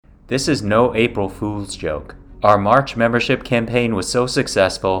This is no April Fool's joke. Our March membership campaign was so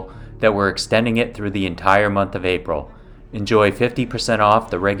successful that we're extending it through the entire month of April. Enjoy 50% off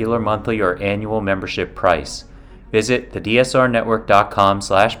the regular monthly or annual membership price. Visit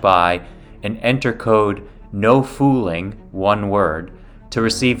thedsrnetwork.com/buy and enter code NOFOOLING, one word, to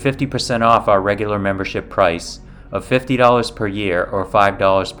receive 50% off our regular membership price of $50 per year or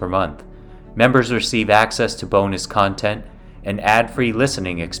 $5 per month. Members receive access to bonus content, an ad-free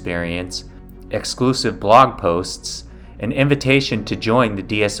listening experience, exclusive blog posts, an invitation to join the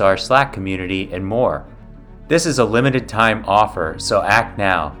DSR Slack community, and more. This is a limited time offer, so act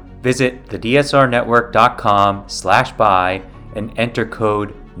now. Visit thedsrnetwork.com/buy and enter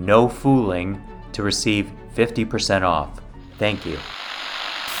code NOFOOLING to receive 50% off. Thank you.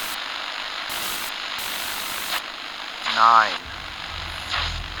 9,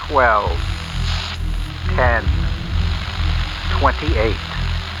 12, 10, 28,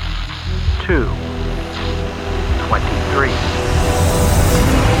 2, 23.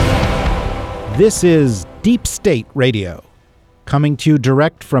 This is Deep State Radio, coming to you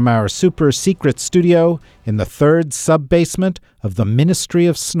direct from our super secret studio in the third sub-basement of the Ministry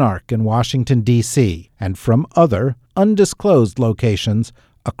of Snark in Washington, D.C., and from other undisclosed locations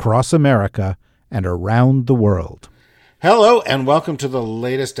across America and around the world. Hello, and welcome to the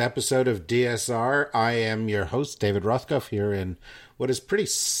latest episode of DSR. I am your host, David Rothkopf, here in what is pretty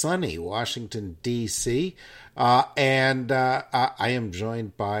sunny Washington, D.C., and I am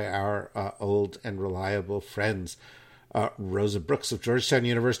joined by our old and reliable friends, Rosa Brooks of Georgetown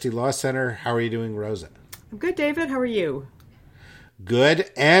University Law Center. How are you doing, Rosa? I'm good, David. How are you?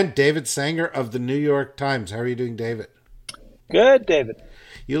 Good. And David Sanger of the New York Times. How are you doing, David? Good, David.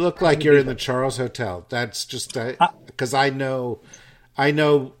 You look like you're in the Charles Hotel. That's just because I know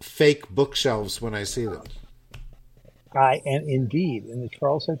fake bookshelves when I see them. I am indeed in the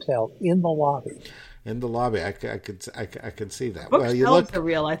Charles Hotel in the lobby. In the lobby, I could see that. Bookshelves are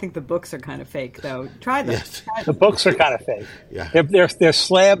real. I think the books are kind of fake, though. Try them. Yes. The books are kind of fake. Yeah, they're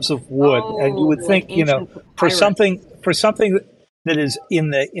slabs of wood, and you would think, for something that is in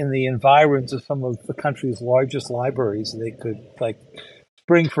the environs of some of the country's largest libraries, they could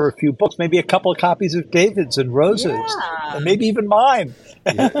bring for a few books, maybe a couple of copies of David's and Rosa's, and maybe even mine.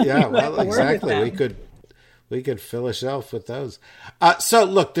 Yeah, well, exactly. We could fill a shelf with those. So,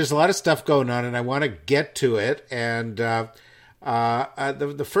 look, there's a lot of stuff going on, and I want to get to it. And the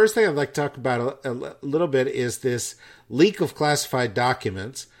first thing I'd like to talk about a little bit is this leak of classified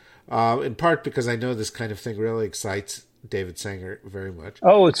documents, in part because I know this kind of thing really excites David Sanger very much.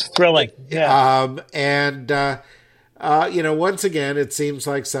 Oh, it's thrilling. Yeah. Once again, it seems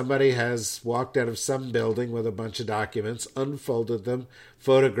like somebody has walked out of some building with a bunch of documents, unfolded them,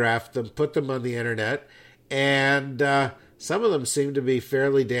 photographed them, put them on the internet, and some of them seem to be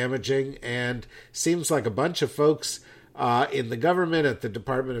fairly damaging, and seems like a bunch of folks in the government, at the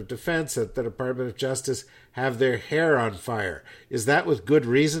Department of Defense, at the Department of Justice, have their hair on fire. Is that with good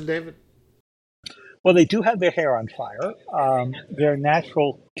reason, David? Well, they do have their hair on fire. Their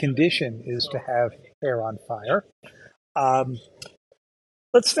natural condition is to have hair on fire.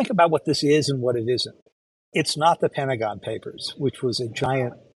 Let's think about what this is and what it isn't. It's not the Pentagon Papers, which was a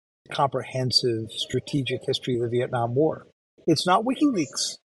giant, comprehensive strategic history of the Vietnam War. It's not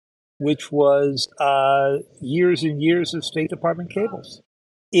WikiLeaks, which was years and years of State Department cables.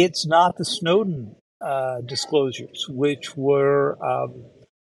 It's not the Snowden disclosures, which were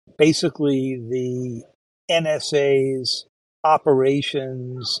basically the NSA's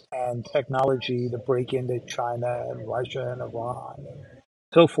operations and technology to break into China and Russia and Iran and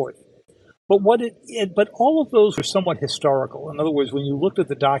so forth. But but all of those were somewhat historical. In other words, when you looked at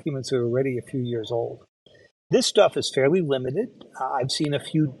the documents that are already a few years old, this stuff is fairly limited. I've seen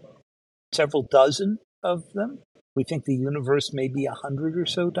several dozen of them. We think the universe may be 100 or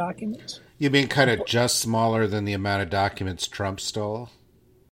so documents. You mean kind of just smaller than the amount of documents Trump stole?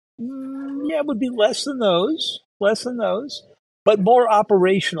 Yeah, it would be less than those, but more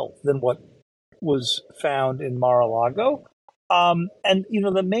operational than what was found in Mar-a-Lago. And,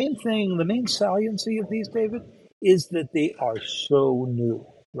 the main saliency of these, David, is that they are so new,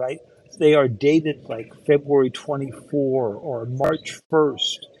 right? They are dated like February 24 or March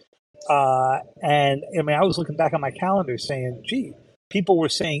 1st. And I was looking back on my calendar saying, gee, people were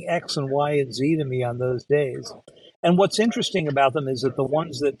saying X and Y and Z to me on those days. And what's interesting about them is that the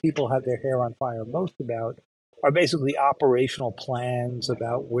ones that people have their hair on fire most about are basically operational plans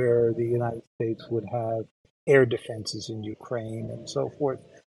about where the United States would have air defenses in Ukraine and so forth.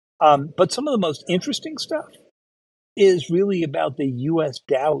 But some of the most interesting stuff is really about the U.S.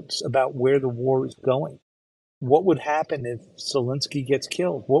 doubts about where the war is going. What would happen if Zelensky gets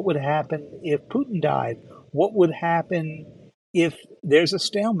killed? What would happen if Putin died? What would happen if there's a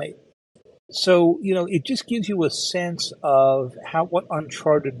stalemate? So, it just gives you a sense of what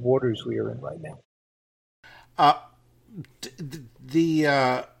uncharted waters we are in right now.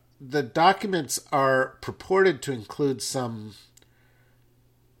 The documents are purported to include some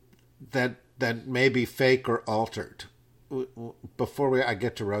that may be fake or altered. Before I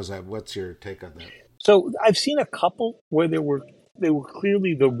get to Rosa, what's your take on that? So I've seen a couple where they were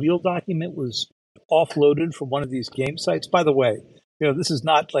clearly the real document was offloaded from one of these game sites. By the way, this is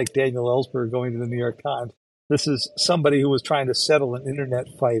not like Daniel Ellsberg going to the New York Times. This is somebody who was trying to settle an internet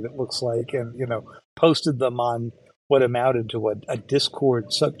fight, it looks like, and, posted them on what amounted to a Discord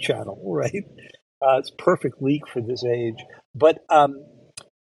subchannel, right? It's perfect leak for this age. But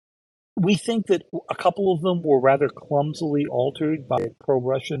we think that a couple of them were rather clumsily altered by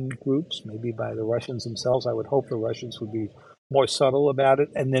pro-Russian groups, maybe by the Russians themselves. I would hope the Russians would be more subtle about it,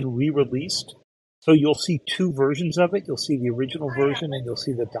 and then re-released. So you'll see two versions of it. You'll see the original version and you'll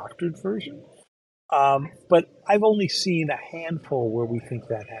see the doctored version. But I've only seen a handful where we think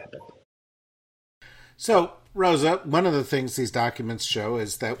that happened. So, Rosa, one of the things these documents show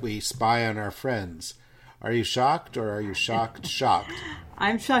is that we spy on our friends. Are you shocked, or are you shocked?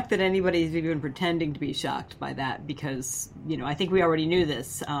 I'm shocked that anybody's even pretending to be shocked by that because, I think we already knew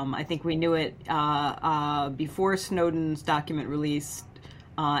this. I think we knew it before Snowden's document released,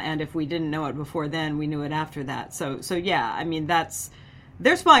 and if we didn't know it before then, we knew it after that. So yeah, I mean,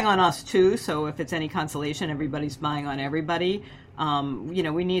 they're spying on us too, so if it's any consolation, everybody's spying on everybody.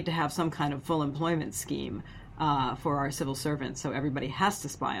 We need to have some kind of full employment scheme for our civil servants, so everybody has to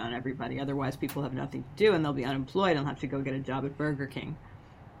spy on everybody. Otherwise, people have nothing to do, and they'll be unemployed and have to go get a job at Burger King.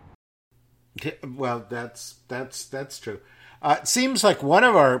 Well, that's true. It seems like one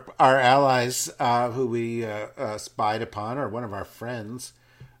of our allies who we spied upon, or one of our friends,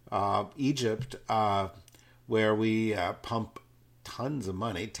 Egypt, where we pump tons of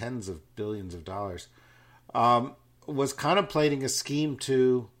money, tens of billions of dollars, was contemplating a scheme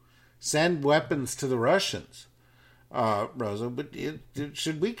to send weapons to the Russians. Rosa, but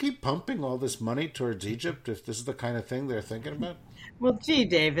should we keep pumping all this money towards Egypt if this is the kind of thing they're thinking about? Well, gee,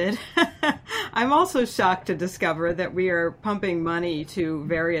 David, I'm also shocked to discover that we are pumping money to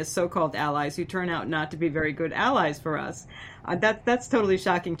various so-called allies who turn out not to be very good allies for us. That's totally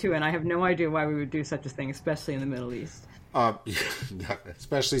shocking, too, and I have no idea why we would do such a thing, especially in the Middle East.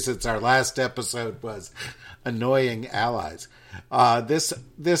 Especially since our last episode was annoying allies.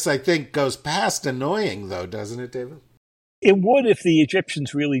 This I think goes past annoying, though, doesn't it, David? It would if the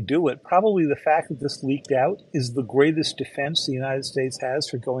Egyptians really do it. Probably the fact that this leaked out is the greatest defense the United States has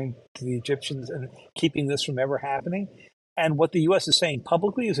for going to the Egyptians and keeping this from ever happening. And what the U.S. is saying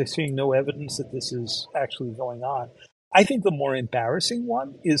publicly is they're seeing no evidence that this is actually going on. I think the more embarrassing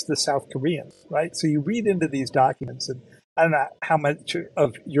one is the South Koreans, right? So you read into these documents, and I don't know how much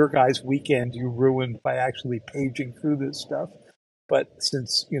of your guys' weekend you ruined by actually paging through this stuff. But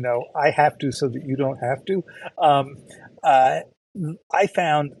since, I have to so that you don't have to, I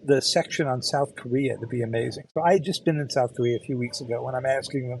found the section on South Korea to be amazing. So I had just been in South Korea a few weeks ago, and I'm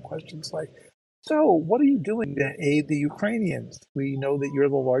asking them questions like, so what are you doing to aid the Ukrainians? We know that you're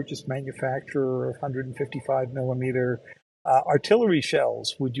the largest manufacturer of 155 millimeter artillery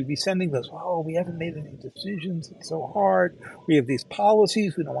shells. Would you be sending those? Oh, we haven't made any decisions. It's so hard. We have these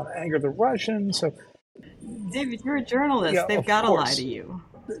policies. We don't want to anger the Russians. So, David, you're a journalist. Yeah, they've got to lie to you.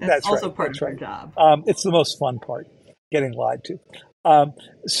 That's also right. part of your job. It's the most fun part, getting lied to.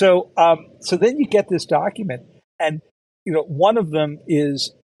 So then you get this document, and one of them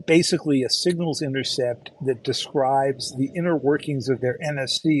is basically a signals intercept that describes the inner workings of their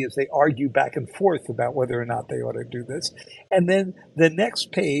NSC as they argue back and forth about whether or not they ought to do this. And then the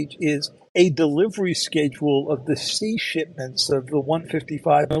next page is a delivery schedule of the sea shipments of the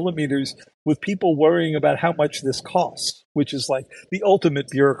 155 millimeters with people worrying about how much this costs, which is like the ultimate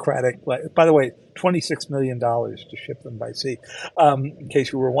bureaucratic, by the way, $26 million to ship them by sea, in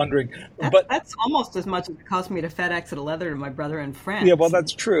case you were wondering. That's almost as much as it cost me to FedEx a leather to my brother in France. Yeah, well,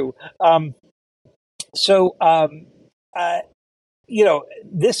 that's true.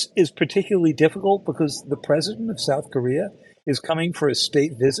 This is particularly difficult because the president of South Korea is coming for a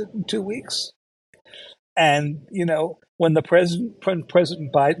state visit in 2 weeks. And, when President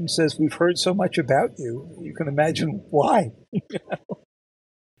Biden says, we've heard so much about you, you can imagine why.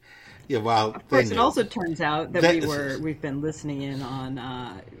 Yeah, well, of course, it also turns out that we've been listening in on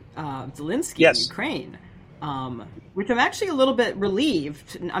Zelensky in Ukraine, which I'm actually a little bit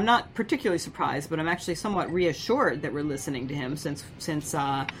relieved. I'm not particularly surprised, but I'm actually somewhat reassured that we're listening to him since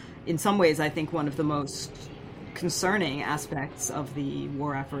in some ways, I think one of the most concerning aspects of the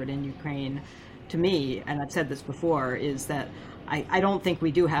war effort in Ukraine to me, and I've said this before, is that I don't think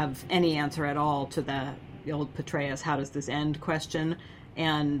we do have any answer at all to the old Petraeus, how does this end question.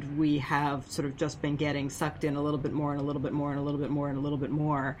 And we have sort of just been getting sucked in a little bit more and a little bit more and a little bit more and a little bit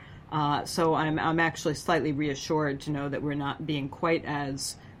more. So I'm actually slightly reassured to know that we're not being quite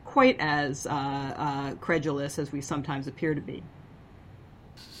as credulous as we sometimes appear to be.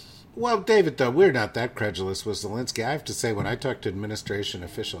 Well, David, though, we're not that credulous with Zelensky. I have to say, when I talk to administration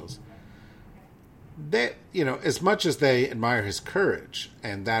officials, they, as much as they admire his courage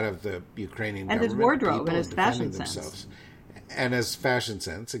and that of the Ukrainian and government, his wardrobe people and his fashion themselves, sense, and his fashion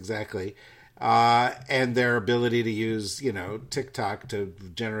sense, exactly, and their ability to use, TikTok to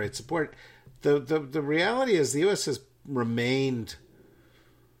generate support. The reality is, the U.S. has remained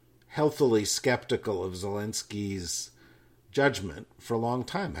healthily skeptical of Zelensky's judgment for a long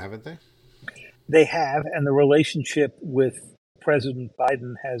time, haven't they? They have, and the relationship with President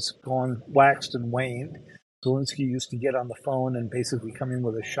Biden has waxed and waned. Zelensky used to get on the phone and basically come in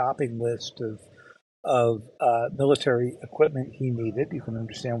with a shopping list of military equipment he needed. You can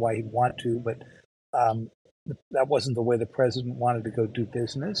understand why he'd want to, but that wasn't the way the president wanted to go do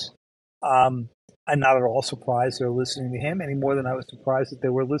business. I'm not at all surprised they're listening to him any more than I was surprised that they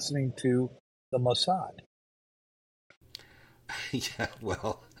were listening to the Mossad. Yeah,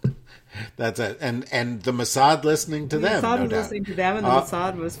 well, that's it. And the Mossad listening to them, Mossad no was doubt. listening to them, and the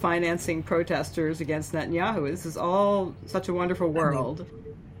Mossad was financing protesters against Netanyahu. This is all such a wonderful world.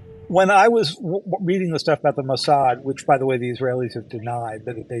 When I was reading the stuff about the Mossad, which, by the way, the Israelis have denied,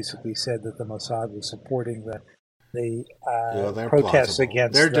 but it basically said that the Mossad was supporting the protests plausible.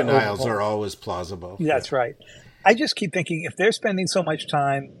 against their denials are always plausible. That's right. I just keep thinking, if they're spending so much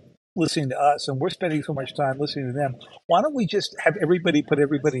time listening to us and we're spending so much time listening to them, why don't we just have everybody put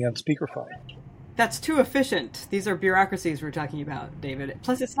everybody on speakerphone? That's too efficient. These are bureaucracies we're talking about, David.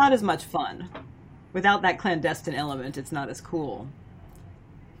 Plus, it's not as much fun. Without that clandestine element, it's not as cool.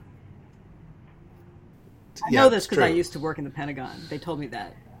 I know this because I used to work in the Pentagon. They told me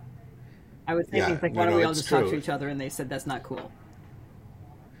that. I would say things like, why don't we all just talk to each other? And they said, that's not cool.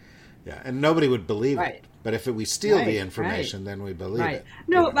 Yeah, and nobody would believe it. But if we steal the information, then we believe it.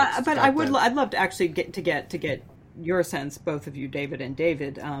 No, but I'd love to actually get your sense, both of you, David and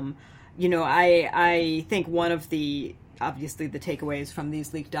David. I think one of the takeaways from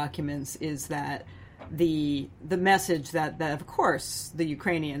these leaked documents is that the message that of course the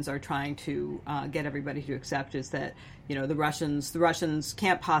Ukrainians are trying to get everybody to accept is that the Russians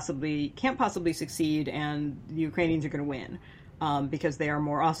can't possibly succeed, and the Ukrainians are going to win. Because they are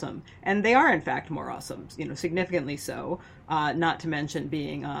more awesome. And they are, in fact, more awesome, significantly so, not to mention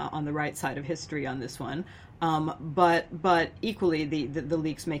being on the right side of history on this one. But equally, the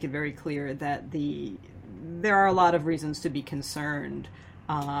leaks make it very clear that there are a lot of reasons to be concerned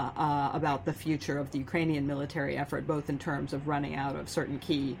about the future of the Ukrainian military effort, both in terms of running out of certain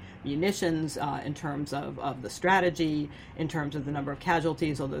key munitions, in terms of the strategy, in terms of the number of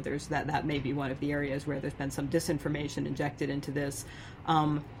casualties, although there's that may be one of the areas where there's been some disinformation injected into this.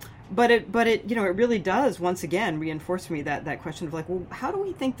 But it really does once again reinforce for me that question of well, how do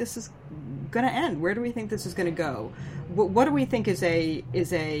we think this is going to end? Where do we think this is going to go? What do we think is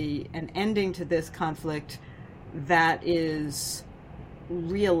an ending to this conflict that is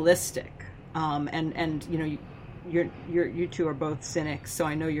realistic? You two are both cynics, so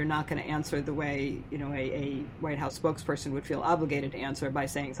I know you're not going to answer the way a White House spokesperson would feel obligated to answer by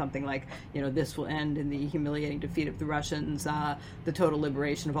saying something like, this will end in the humiliating defeat of the Russians, the total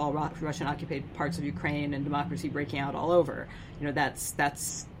liberation of all Russian occupied parts of Ukraine, and democracy breaking out all over.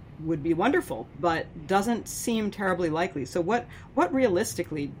 That's would be wonderful, but doesn't seem terribly likely. So what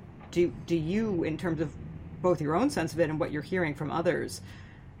realistically do you, in terms of both your own sense of it and what you're hearing from others,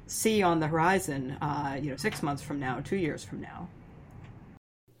 see on the horizon, 6 months from now, 2 years from now?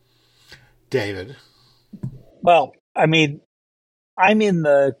 David? Well, I'm in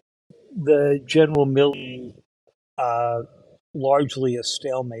the general military, largely a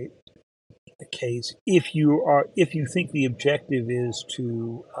stalemate case. If you think the objective is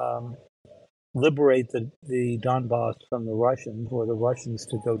to liberate the Donbass from the Russians, or the Russians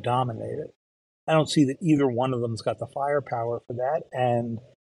to go dominate it, I don't see that either one of them's got the firepower for that. And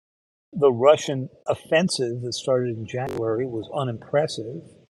the Russian offensive that started in January was unimpressive.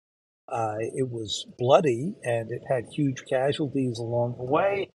 It was bloody, and it had huge casualties along the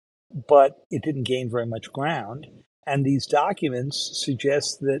way, but it didn't gain very much ground. And these documents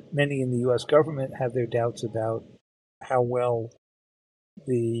suggest that many in the U.S. government have their doubts about how well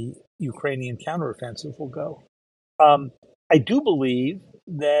the Ukrainian counteroffensive will go. I do believe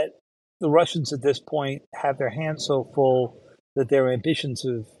that the Russians at this point have their hands so full that their ambitions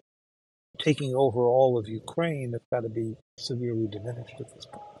of taking over all of Ukraine have got to be severely diminished at this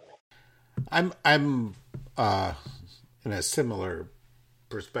point. I'm in a similar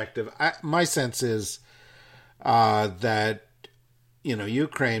perspective. My sense is that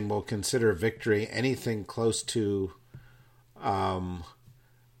Ukraine will consider victory anything close to,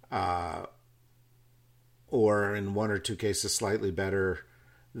 or in one or two cases slightly better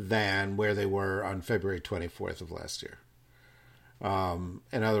than where they were on February 24th of last year.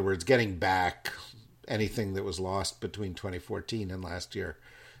 In other words, getting back anything that was lost between 2014 and last year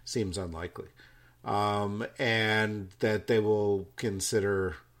seems unlikely. And that they will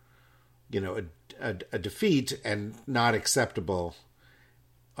consider, a defeat and not acceptable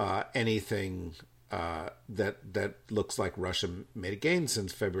anything that looks like Russia made a gain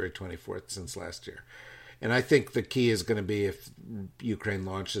since February 24th, since last year. And I think the key is going to be if Ukraine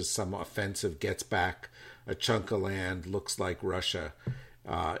launches some offensive, gets back a chunk of land, looks like Russia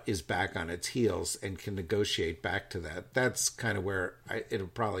is back on its heels and can negotiate back to that. That's kind of where it'll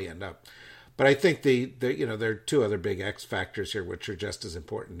probably end up. But I think there are two other big X factors here which are just as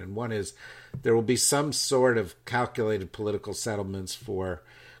important. And one is there will be some sort of calculated political settlements for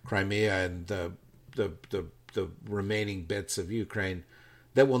Crimea and the remaining bits of Ukraine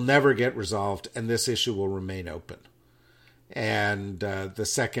that will never get resolved, and this issue will remain open. And the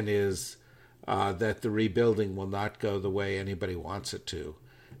second is that the rebuilding will not go the way anybody wants it to,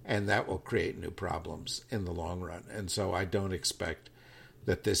 and that will create new problems in the long run. And so I don't expect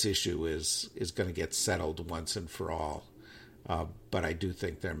that this issue is going to get settled once and for all. But I do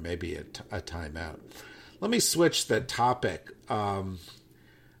think there may be a timeout. Let me switch the topic,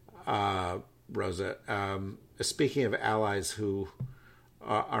 Rosa. Speaking of allies who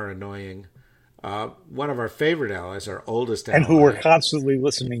are annoying, one of our favorite allies, our oldest ally, and who we're constantly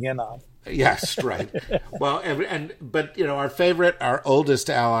listening in on. Yes, right. Well, but our oldest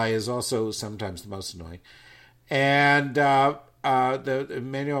ally is also sometimes the most annoying. And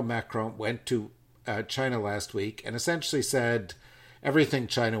Emmanuel Macron went to China last week and essentially said everything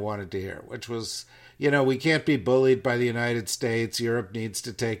China wanted to hear, which was, we can't be bullied by the United States. Europe needs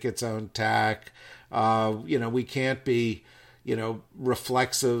to take its own tack. We can't be,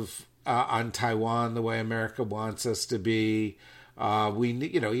 reflexive on Taiwan the way America wants us to be. We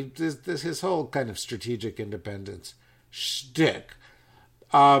need, this his whole kind of strategic independence shtick.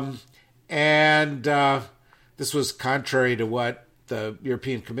 This was contrary to what the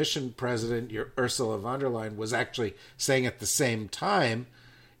European Commission President, Ursula von der Leyen, was actually saying at the same time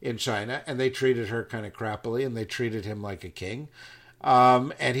in China, and they treated her kind of crappily, and they treated him like a king.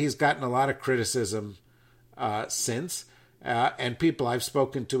 And he's gotten a lot of criticism since. And people I've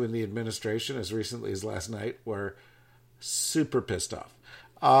spoken to in the administration as recently as last night were super pissed off.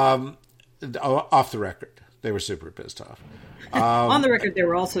 Off the record, they were super pissed off. On the record, they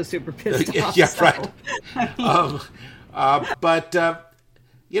were also super pissed off. Yeah, right.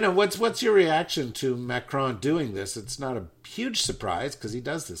 What's your reaction to Macron doing this? It's not a huge surprise because he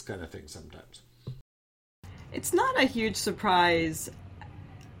does this kind of thing sometimes. It's not a huge surprise.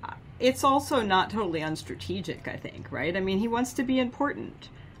 It's also not totally unstrategic, I think, right? I mean, he wants to be important.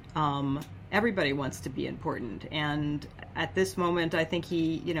 Everybody wants to be important. And at this moment, I think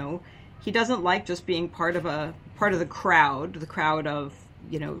he doesn't like just being part of the crowd of,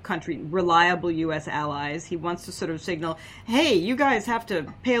 reliable U.S. allies. He wants to sort of signal, hey, you guys have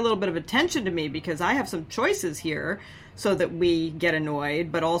to pay a little bit of attention to me because I have some choices here, so that we get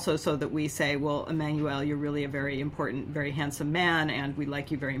annoyed, but also so that we say, well, Emmanuel, you're really a very important, very handsome man, and we like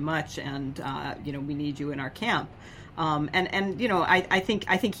you very much, and we need you in our camp. I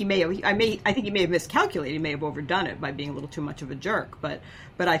think he may have miscalculated. He may have overdone it by being a little too much of a jerk. But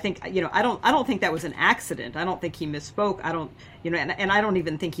I think I don't think that was an accident. I don't think he misspoke. I don't and I don't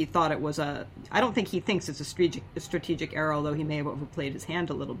even think he thought it was I don't think he thinks it's a strategic error. Although he may have overplayed his hand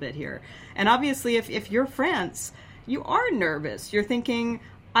a little bit here. And obviously, if you're France, you are nervous. You're thinking,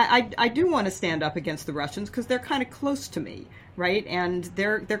 I do want to stand up against the Russians because they're kind of close to me, right? And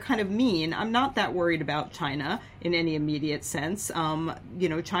they're kind of mean. I'm not that worried about China in any immediate sense.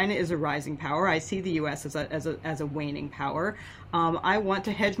 China is a rising power. I see the U.S. as a waning power. I want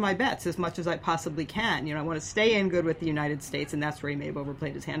to hedge my bets as much as I possibly can. I want to stay in good with the United States, and that's where he may have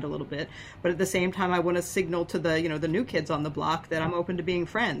overplayed his hand a little bit. But at the same time, I want to signal to the the new kids on the block that I'm open to being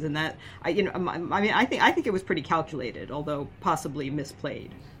friends, and that I think it was pretty calculated, although possibly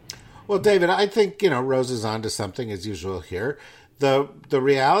misplayed. Well, David, I think Rose is onto something as usual here. The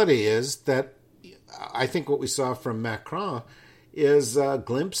reality is that I think what we saw from Macron is a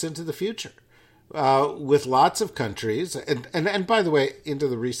glimpse into the future. with lots of countries, and by the way, into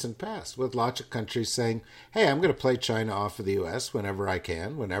the recent past, with lots of countries saying, hey, I'm going to play China off of the U.S. whenever I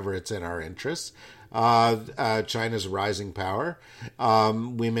can, whenever it's in our interests. China's a rising power.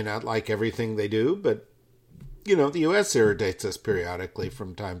 We may not like everything they do, but, the U.S. irritates us periodically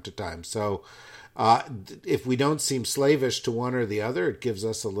from time to time. So if we don't seem slavish to one or the other, it gives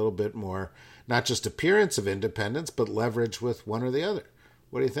us a little bit more, not just appearance of independence, but leverage with one or the other.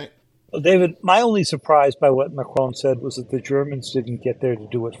 What do you think? Well, David, my only surprise by what Macron said was that the Germans didn't get there to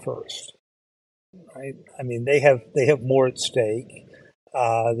do it first. Right? I mean, they have more at stake.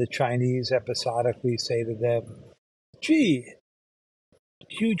 The Chinese episodically say to them, gee, a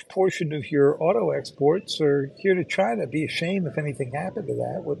huge portion of your auto exports are here to China. It'd be a shame if anything happened to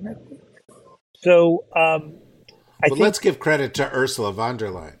that, wouldn't it? So I think, let's give credit to Ursula von der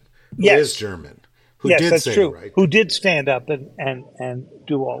Leyen, who yes, is German. That's true. Who did stand up and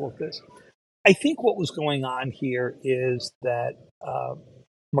do all of this. I think what was going on here is that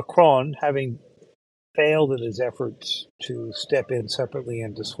Macron, having failed in his efforts to step in separately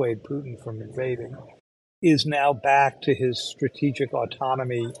and dissuade Putin from invading, is now back to his strategic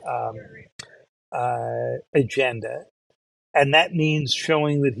autonomy agenda. And that means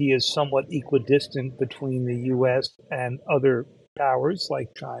showing that he is somewhat equidistant between the U.S. and other powers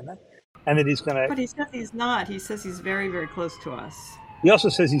like China. And that he's going to... But he says he's not. He says he's very, very close to us. He also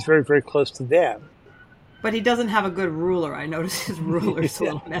says he's very, very close to them. But he doesn't have a good ruler. I noticed his ruler's a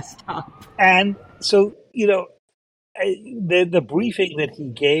little messed up. And so, the briefing that he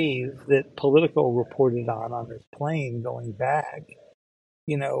gave that Politico reported on his plane going back,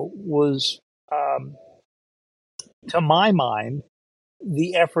 was, to my mind,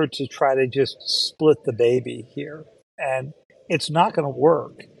 the effort to try to just split the baby here. And it's not going to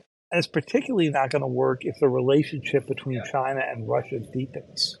work. And it's particularly not going to work if the relationship between China and Russia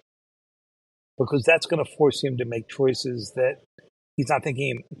deepens, because that's going to force him to make choices that he's not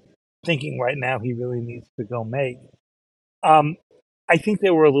thinking right now he really needs to go make. I think they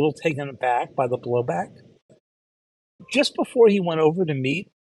were a little taken aback by the blowback. Just before he went over to meet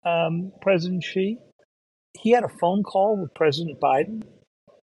President Xi, he had a phone call with President Biden.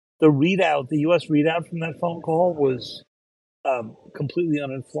 The U.S. readout from that phone call was completely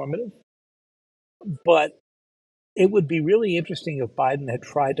uninformative. But it would be really interesting if Biden had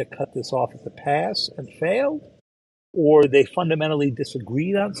tried to cut this off at the pass and failed, or they fundamentally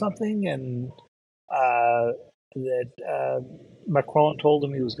disagreed on something and that Macron told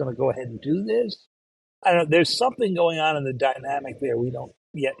him he was going to go ahead and do this. I don't know. There's something going on in the dynamic there we don't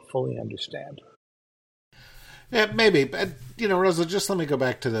yet fully understand. Yeah, maybe. But, Rosa, just let me go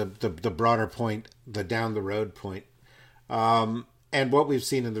back to the broader point, the down the road point. And what we've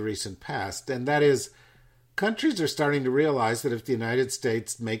seen in the recent past, and that is countries are starting to realize that if the United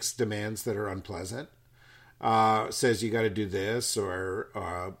States makes demands that are unpleasant, says you got to do this,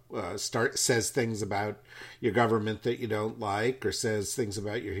 or says things about your government that you don't like, or says things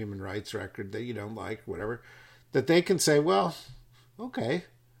about your human rights record that you don't like, whatever, that they can say, well, okay,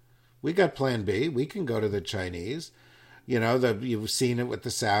 we got plan B. We can go to the Chinese. You've seen it with the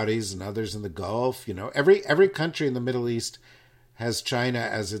Saudis and others in the Gulf. Every country in the Middle East has China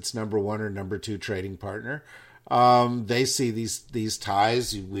as its number one or number two trading partner. They see these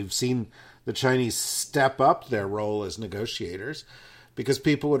ties. We've seen the Chinese step up their role as negotiators because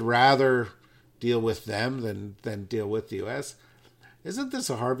people would rather deal with them than deal with the U.S. Isn't this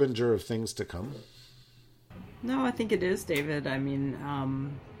a harbinger of things to come? No, I think it is, David. I mean,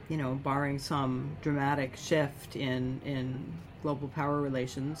 barring some dramatic shift in global power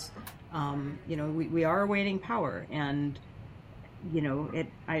relations, we are awaiting power, and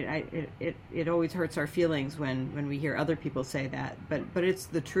it always hurts our feelings when we hear other people say that, but it's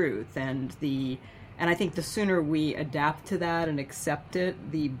the truth, and I think the sooner we adapt to that and accept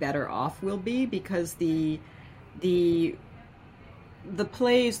it, the better off we'll be, because the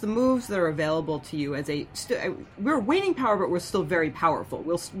moves that are available to you we're waning power, but we're still very powerful.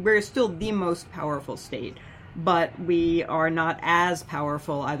 We're still the most powerful state, but we are not as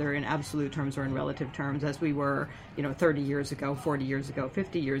powerful either in absolute terms or in relative terms as we were, 30 years ago, 40 years ago,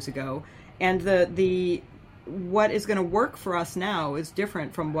 50 years ago. And what is going to work for us now is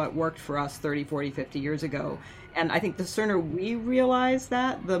different from what worked for us 30, 40, 50 years ago. And I think the sooner we realize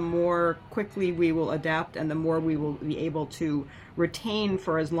that, the more quickly we will adapt, and the more we will be able to retain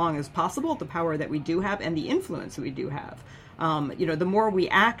for as long as possible the power that we do have and the influence that we do have. The more we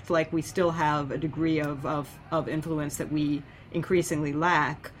act like we still have a degree of influence that we increasingly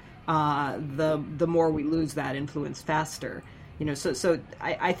lack, the more we lose that influence faster. So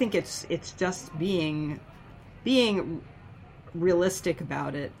I think it's just being realistic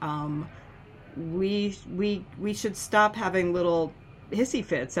about it. we should stop having little hissy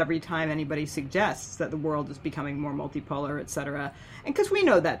fits every time anybody suggests that the world is becoming more multipolar, etc. And because we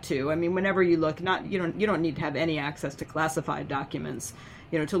know that too. I mean, whenever you look, you don't need to have any access to classified documents,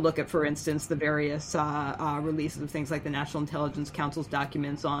 to look at, for instance, the various releases of things like the National Intelligence Council's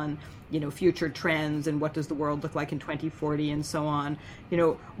documents on, future trends and what does the world look like in 2040 and so on.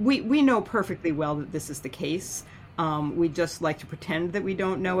 We know perfectly well that this is the case. We just like to pretend that we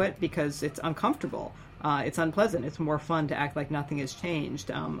don't know it because it's uncomfortable. It's unpleasant. It's more fun to act like nothing has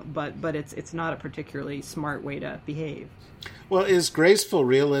changed. But it's not a particularly smart way to behave. Well, is graceful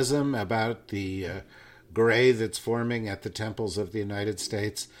realism about the gray that's forming at the temples of the United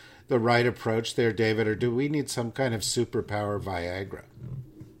States the right approach there, David, or do we need some kind of superpower Viagra?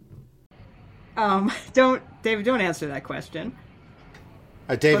 Don't answer that question.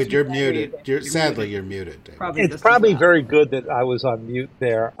 David, you're muted. Sadly, you're muted. David. It's probably very good that I was on mute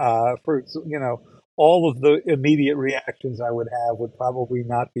there. For all of the immediate reactions I would have would probably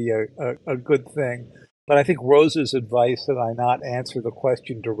not be a good thing. But I think Rose's advice that I not answer the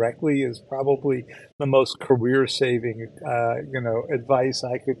question directly is probably the most career-saving, advice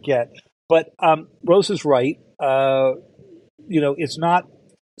I could get. But Rose is right. It's not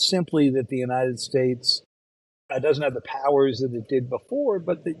simply that the United States doesn't have the powers that it did before,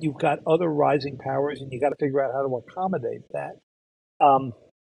 but that you've got other rising powers, and you got to figure out how to accommodate that.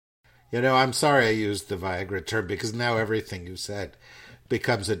 I'm sorry I used the Viagra term because now everything you said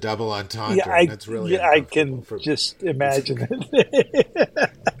becomes a double entendre. Yeah, and that's really I can just imagine it.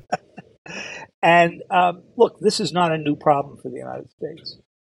 And look, this is not a new problem for the United States.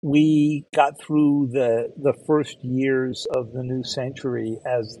 We got through the first years of the new century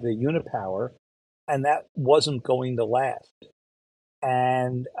as the unipower, and that wasn't going to last.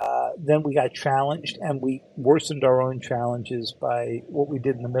 And then we got challenged, and we worsened our own challenges by what we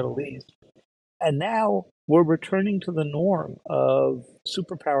did in the Middle East. And now we're returning to the norm of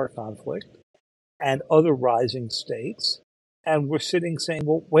superpower conflict and other rising states. And we're sitting saying,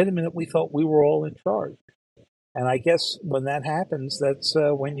 well, wait a minute, we thought we were all in charge. And I guess when that happens, that's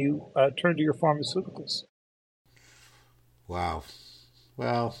when you turn to your pharmaceuticals. Wow.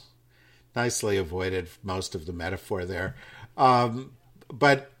 Well, nicely avoided most of the metaphor there.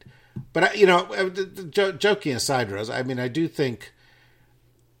 But joking aside, Rose, I mean, I do think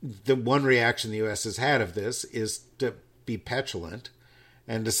the one reaction the U.S. has had of this is to be petulant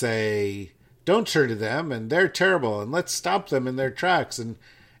and to say, don't turn to them, and they're terrible, and let's stop them in their tracks.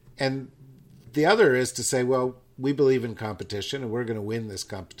 And the other is to say, well, we believe in competition, and we're going to win this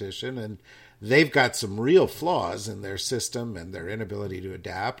competition, and they've got some real flaws in their system and their inability to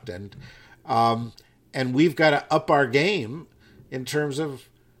adapt, and we've got to up our game in terms of,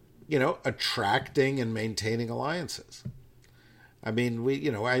 attracting and maintaining alliances. I mean,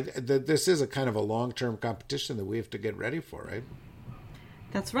 this is a kind of a long-term competition that we have to get ready for, right?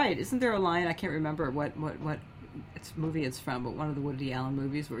 That's right. Isn't there a line, I can't remember what movie it's from, but one of the Woody Allen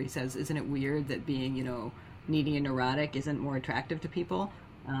movies where he says, isn't it weird that being, needy and neurotic isn't more attractive to people?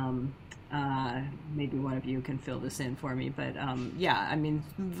 Maybe one of you can fill this in for me, but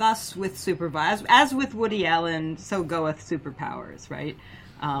thus with superpowers, as with Woody Allen, so goeth superpowers, right?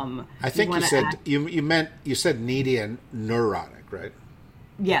 I think you said needy and neurotic, right?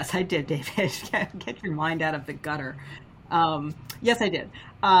 Yes, I did, David. Get your mind out of the gutter. Yes, I did.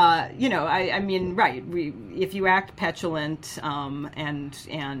 Right. If you act petulant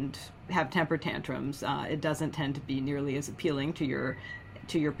and have temper tantrums, it doesn't tend to be nearly as appealing to your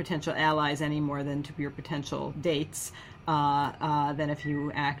potential allies any more than to your potential dates. Than if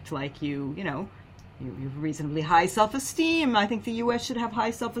you act like you have reasonably high self-esteem. I think the U.S. should have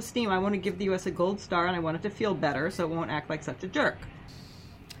high self-esteem. I want to give the U.S. a gold star, and I want it to feel better, so it won't act like such a jerk.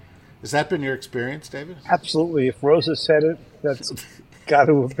 Has that been your experience, David? Absolutely. If Rosa said it, that's got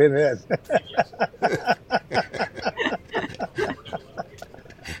to have been it.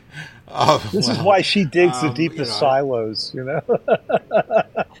 This is why she digs the deepest silos,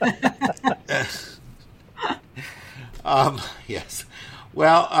 Yes.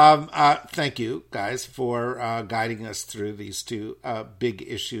 Well, thank you, guys, for guiding us through these two big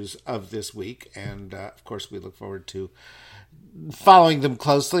issues of this week. And, of course, we look forward to following them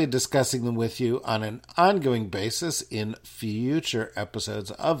closely and discussing them with you on an ongoing basis in future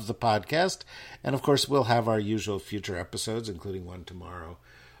episodes of the podcast. And, of course, we'll have our usual future episodes, including one tomorrow,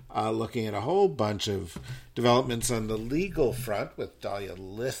 looking at a whole bunch of developments on the legal front with Dahlia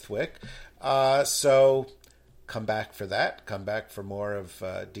Lithwick. So come back for that. Come back for more of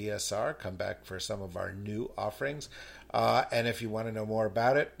DSR. Come back for some of our new offerings. And if you want to know more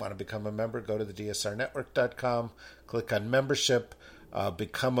about it, want to become a member, go to the DSRnetwork.com, click on membership,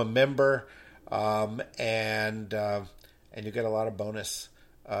 become a member. and you get a lot of bonus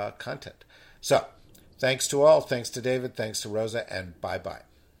content. So, thanks to all. Thanks to David. Thanks to Rosa. And bye-bye.